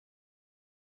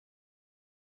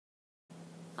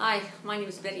Hi, my name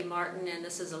is Betty Martin, and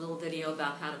this is a little video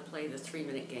about how to play the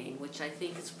 3-minute game, which I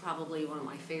think is probably one of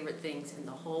my favorite things in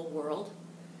the whole world.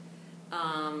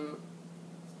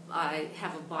 I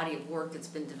have a body of work that's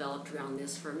been developed around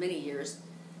this for many years,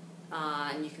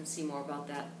 and you can see more about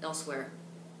that elsewhere.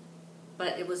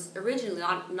 But it was originally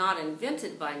not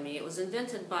invented by me. It was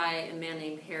invented by a man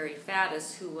named Harry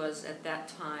Faddis, who was at that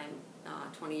time,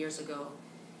 20 years ago,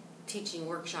 teaching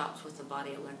workshops with the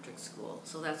Body Electric School.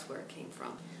 So that's where it came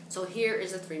from. So here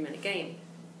is a 3-minute game.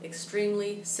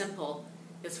 Extremely simple.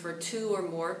 It's for 2 or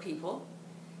more people,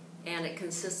 and it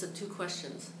consists of 2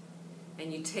 questions.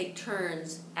 And you take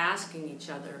turns asking each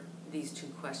other these 2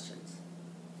 questions.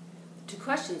 The 2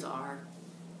 questions are,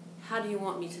 how do you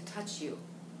want me to touch you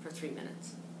for 3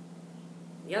 minutes?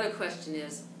 The other question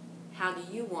is, how do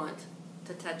you want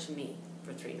to touch me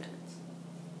for 3 minutes?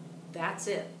 That's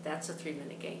it. That's a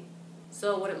 3-minute game.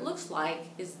 So what it looks like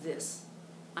is this.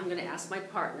 I'm going to ask my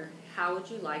partner, how would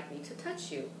you like me to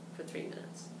touch you for 3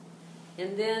 minutes?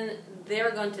 And then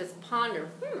they're going to ponder,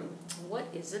 what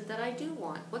is it that I do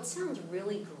want? What sounds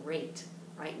really great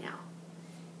right now?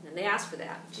 And they ask for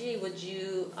that. Gee, would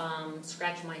you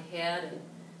scratch my head, and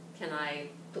can I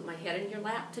put my head in your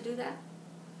lap to do that?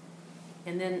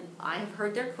 And then I have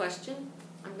heard their question.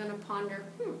 I'm going to ponder,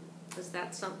 is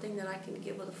that something that I can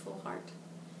give with a full heart?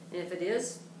 And if it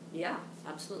is, yeah,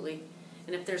 absolutely.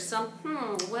 And if there's some,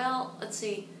 well, let's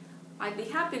see, I'd be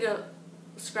happy to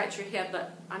scratch your head,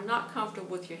 but I'm not comfortable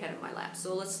with your head in my lap,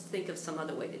 so let's think of some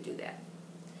other way to do that.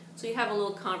 So you have a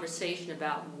little conversation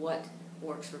about what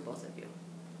works for both of you.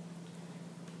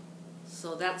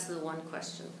 So that's the one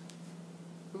question.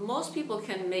 Most people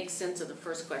can make sense of the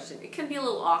first question. It can be a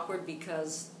little awkward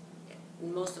because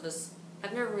most of us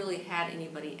have never really had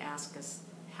anybody ask us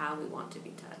how we want to be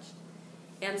touched.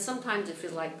 And sometimes it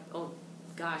feels like, oh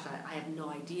gosh, I have no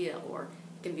idea, or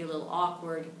it can be a little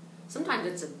awkward. Sometimes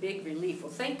it's a big relief.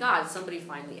 Well, thank God somebody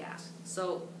finally asked.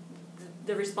 So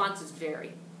the responses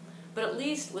vary. But at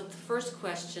least with the first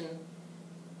question,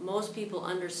 most people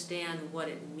understand what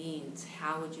it means.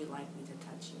 How would you like me to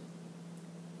touch you?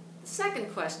 The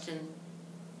second question,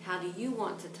 how do you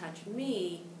want to touch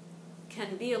me,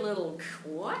 can be a little,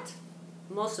 what?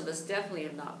 Most of us definitely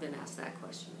have not been asked that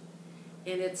question.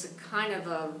 And it's a kind of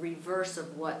a reverse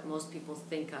of what most people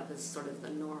think of as sort of the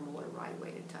normal or right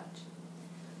way to touch.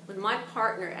 When my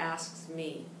partner asks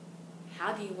me,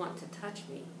 how do you want to touch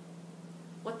me?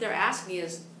 What they're asking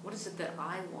is, what is it that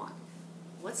I want?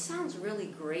 What sounds really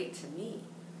great to me?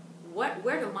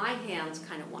 Where do my hands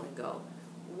kind of want to go?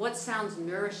 What sounds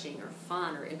nourishing or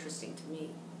fun or interesting to me?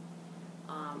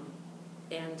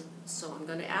 And so I'm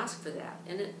going to ask for that.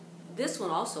 And this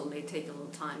one also may take a little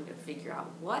time to figure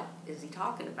out, what is he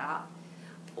talking about?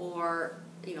 Or,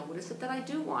 what is it that I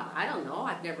do want? I don't know.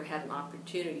 I've never had an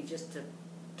opportunity just to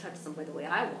touch somebody the way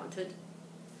I wanted.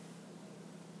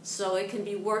 So it can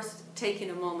be worth taking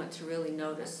a moment to really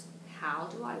notice, how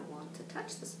do I want to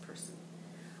touch this person?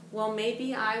 Well,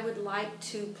 maybe I would like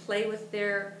to play with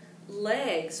their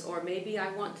legs, or maybe I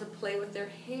want to play with their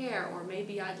hair, or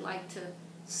maybe I'd like to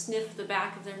sniff the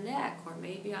back of their neck, or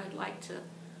maybe I'd like to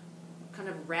kind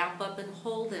of wrap up and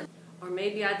hold them, or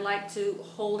maybe I'd like to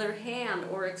hold their hand,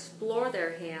 or explore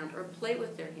their hand, or play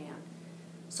with their hand.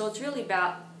 So it's really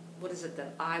about, what is it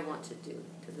that I want to do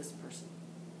to this person?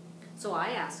 So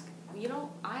I ask,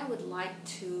 I would like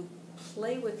to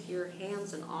play with your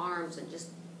hands and arms and just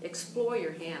explore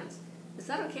your hands. Is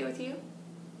that okay with you?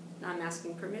 I'm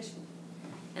asking permission.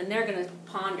 And they're going to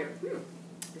ponder,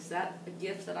 is that a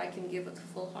gift that I can give with a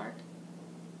full heart?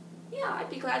 Yeah, I'd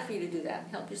be glad for you to do that.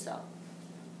 Help yourself.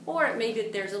 Or it may be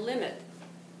that there's a limit.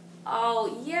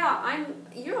 Oh, yeah,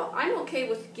 I'm okay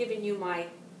with giving you my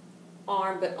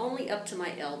arm, but only up to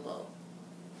my elbow.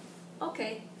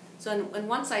 Okay. So and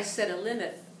once I set a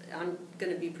limit, I'm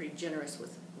going to be pretty generous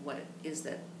with what it is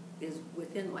that is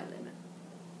within my limit.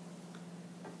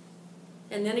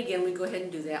 And then again, we go ahead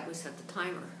and do that. We set the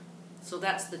timer. So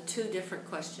that's the 2 different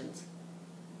questions.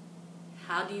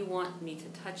 How do you want me to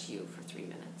touch you for 3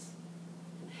 minutes?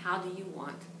 And how do you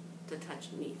want to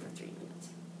touch me for 3 minutes?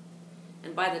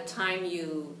 And by the time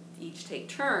you each take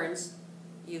turns,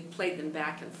 you've played them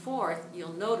back and forth,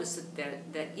 you'll notice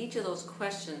that each of those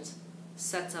questions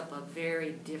sets up a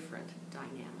very different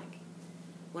dynamic.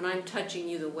 When I'm touching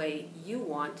you the way you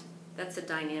want, that's a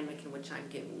dynamic in which I'm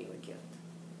giving you a gift.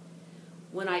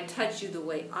 When I touch you the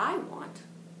way I want,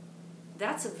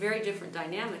 that's a very different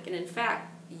dynamic. And in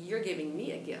fact, you're giving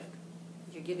me a gift.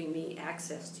 You're giving me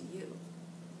access to you.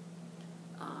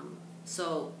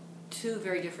 So 2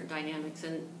 very different dynamics,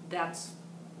 and that's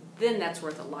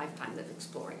worth a lifetime of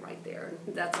exploring right there.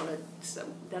 And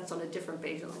that's on a different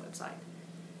page on the website.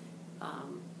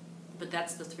 But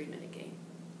that's the 3-minute game.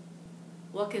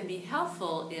 What can be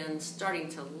helpful in starting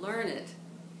to learn it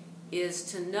is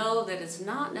to know that it's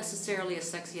not necessarily a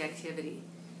sexy activity.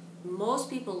 Most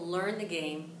people learn the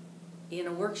game in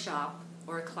a workshop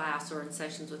or a class or in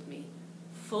sessions with me,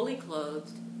 fully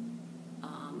clothed,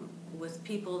 with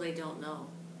people they don't know.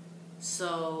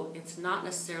 So it's not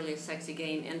necessarily a sexy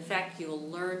game. In fact, you'll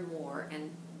learn more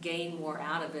and gain more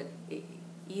out of it,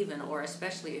 even or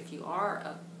especially if you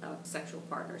are sexual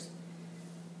partners,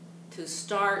 to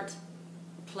start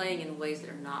playing in ways that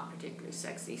are not particularly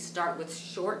sexy. Start with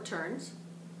short turns.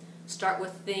 Start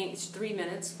with things, 3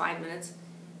 minutes, 5 minutes.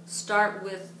 Start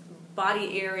with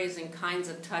body areas and kinds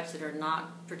of touch that are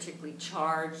not particularly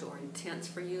charged or intense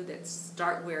for you, that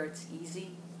start where it's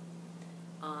easy.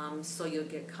 So you'll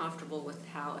get comfortable with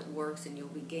how it works, and you'll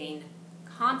gain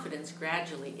confidence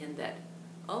gradually in that,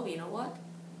 oh, you know what?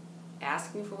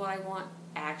 Asking for what I want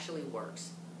actually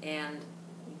works. And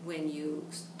when you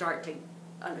start to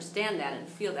understand that and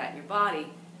feel that in your body,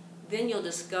 then you'll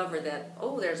discover that,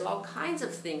 oh, there's all kinds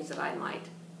of things that I might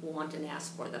want and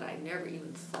ask for that I never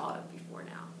even thought of before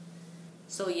now.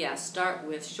 So yeah, start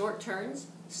with short turns,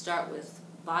 start with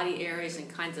body areas and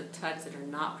kinds of touch that are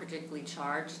not particularly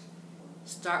charged.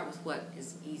 Start with what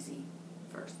is easy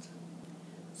first.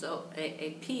 So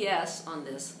a PS on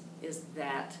this is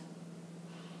that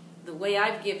the way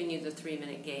I've given you the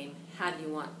 3-minute game, how do you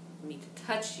want me to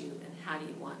touch you and how do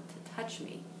you want to touch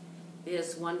me,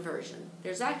 is one version.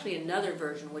 There's actually another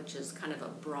version which is kind of a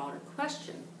broader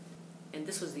question, and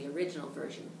this was the original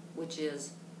version, which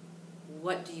is,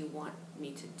 what do you want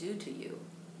me to do to you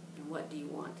and what do you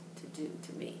want to do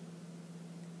to me?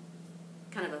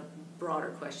 Kind of a broader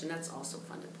question. That's also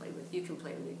fun to play with. You can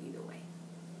play with it either way.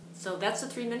 So that's the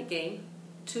 3-minute game.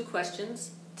 2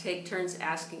 questions. Take turns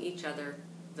asking each other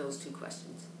those 2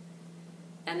 questions.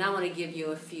 And I want to give you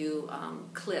a few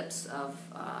clips of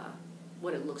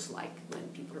what it looks like when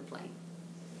people are playing.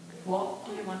 What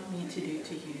do you want me to do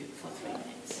to you for 3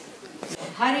 minutes?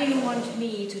 How do you want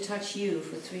me to touch you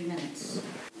for 3 minutes?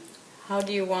 How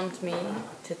do you want me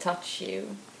to touch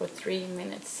you for 3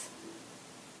 minutes?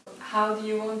 How do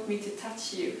you want me to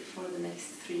touch you for the next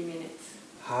 3 minutes?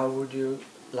 How would you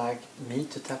like me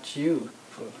to touch you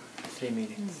for 3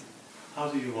 minutes? How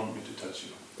do you want me to touch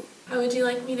you? How would you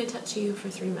like me to touch you for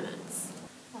 3 minutes?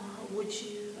 Would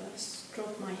you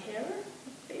stroke my hair,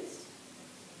 please?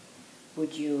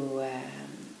 Would you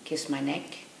kiss my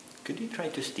neck? Could you try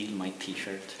to steal my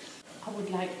t-shirt? I would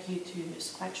like you to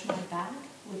scratch my back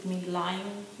with me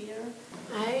lying here.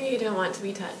 I don't want to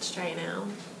be touched right now.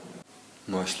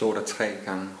 Må jeg slå dig 3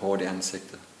 gange hårdt i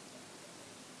ansigtet?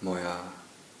 Må jeg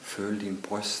føle din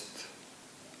bryst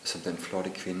som den flotte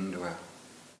kvinde du er?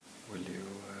 Will you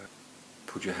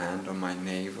put your hand on my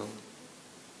navel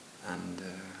and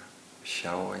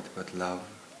shower it with love?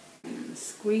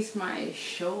 Squeeze my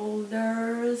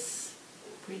shoulders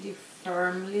pretty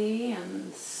firmly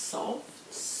and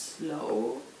soft,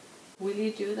 slow. Will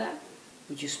you do that?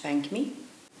 Would you spank me?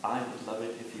 I would love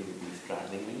it if you would be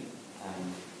straddling me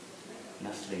and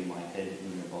nestling my head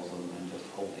in your bosom and just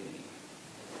holding me.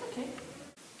 Okay.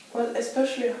 Well,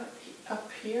 especially up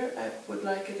here, I would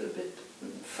like it a bit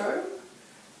firm,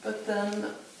 but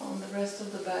then on the rest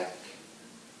of the back,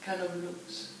 kind of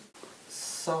loose.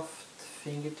 Soft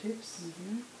fingertips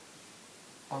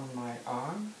on my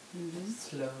arm,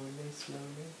 slowly,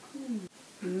 slowly.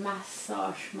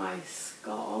 Massage my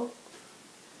scalp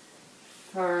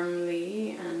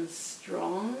firmly and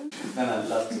strong. Then I'd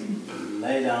love to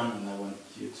lay down and I want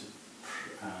you to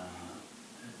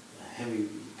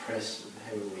press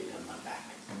heavy weight on my back.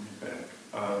 On your back.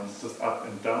 Just up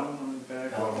and down on your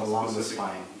back? Or along the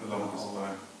spine. Along the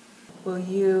spine. Will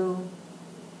you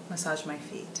massage my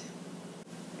feet?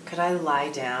 Could I lie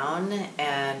down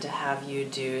and have you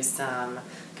do some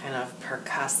kind of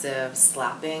percussive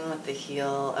slapping with the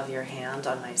heel of your hand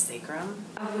on my sacrum?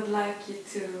 I would like you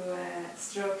to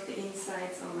stroke the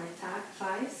insides on my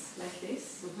thighs, like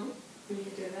this. Will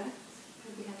you do that?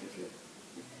 I'd be happy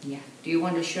to. Yeah. Do you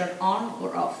want the shirt on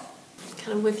or off?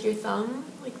 Kind of with your thumb,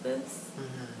 like this?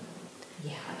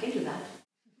 Yeah, I can do that.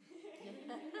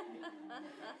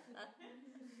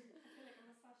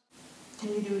 Can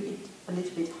you do it a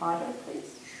little bit harder,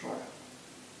 please? Sure.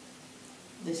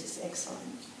 This is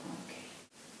excellent. Okay.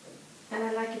 And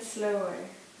I like it slower.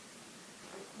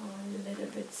 A little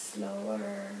bit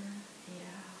slower.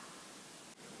 Yeah.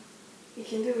 You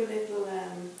can do a little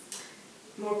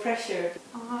more pressure.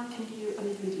 Can you do a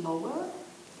little bit lower,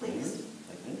 please?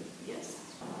 Like this? Yes.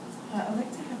 I'd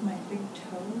like to have my big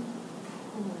toe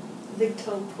pulled. Big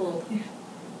toe pull. Yeah.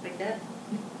 Like that?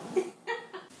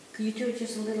 Could you do it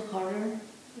just a little harder?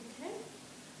 Okay.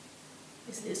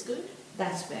 Is this good?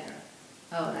 That's better.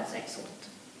 Oh, that's excellent.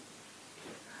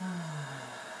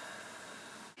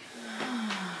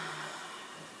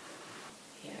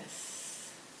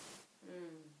 Yes.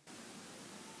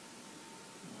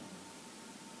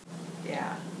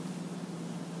 Yeah.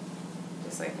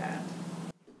 Just like that.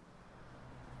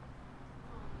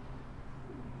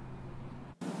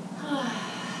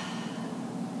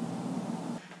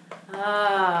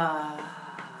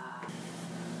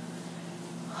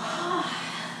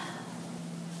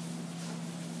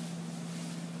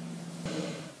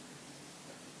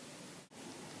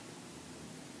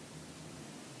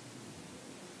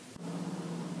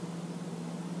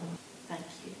 Thank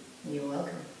you. You're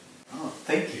welcome. Oh,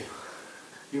 thank you.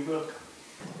 You're welcome.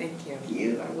 Thank you.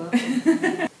 You are welcome.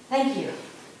 Thank you.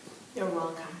 You're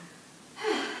welcome.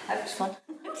 That was fun.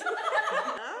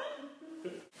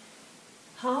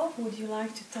 How would you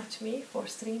like to touch me for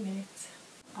 3 minutes?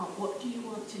 What do you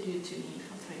want to do to me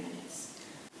for 3 minutes?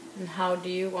 And how do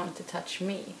you want to touch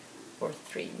me for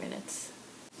 3 minutes?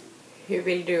 Hur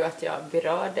vill du att jag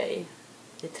berör dig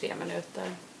i 3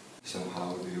 minuter? So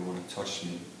how do you want to touch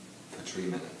me for 3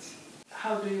 minutes?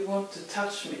 How do you want to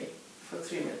touch me for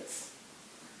 3 minutes?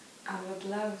 I would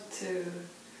love to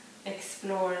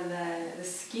explore the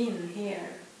skin here,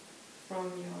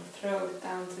 from your throat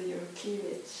down to your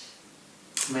cleavage.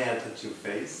 May I touch your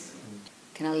face?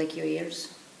 Can I lick your ears?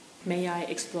 May I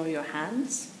explore your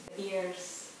hands?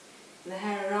 Ears, the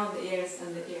hair around the ears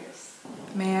and the ears.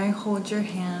 May I hold your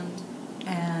hand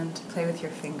and play with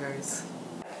your fingers?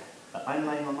 I'm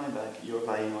lying on my back, you're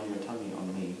lying on your tummy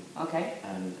on me, Okay.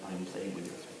 and I'm playing with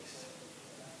your face.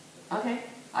 Okay.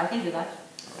 I can do that.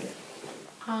 Alright.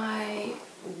 I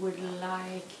would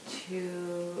like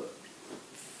to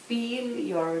feel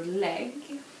your leg,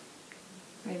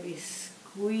 maybe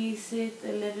squeeze it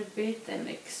a little bit and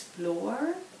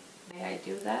explore. May I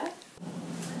do that?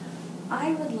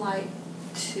 I would like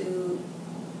to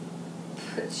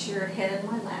put your head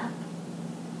in my lap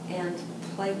and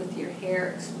play with your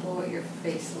hair, explore your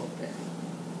face a little bit.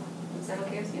 Is that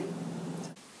okay with you?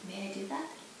 May I do that?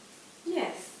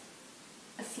 Yes,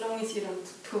 as long as you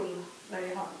don't pull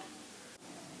very hard.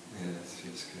 Yeah, that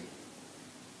feels good.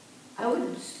 I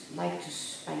would like to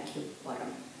spank your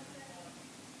bottom.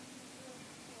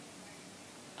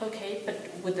 Okay, but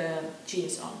with the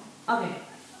jeans on. Okay.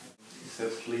 He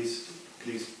said, please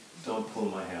don't pull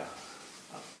my hair.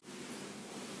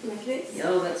 Like this?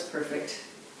 Oh, that's perfect.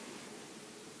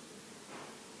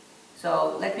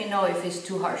 So let me know if it's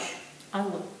too harsh. I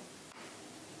will.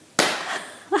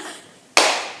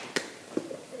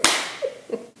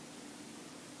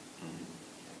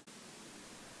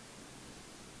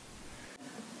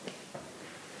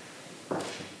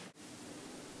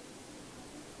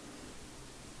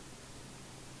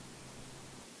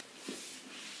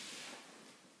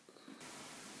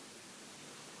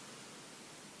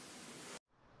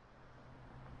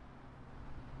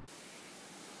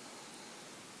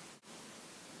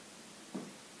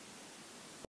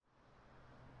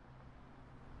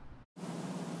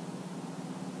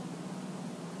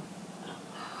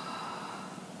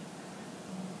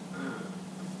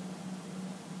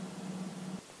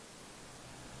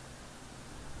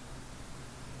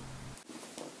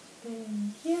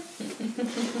 Thank you.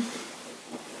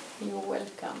 You're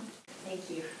welcome. Thank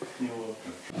you. You're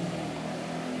welcome.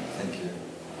 Thank you.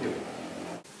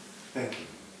 Thank you.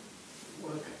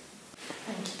 Welcome.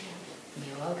 Thank you.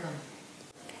 You're welcome.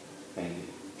 Thank you.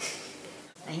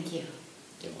 Thank you.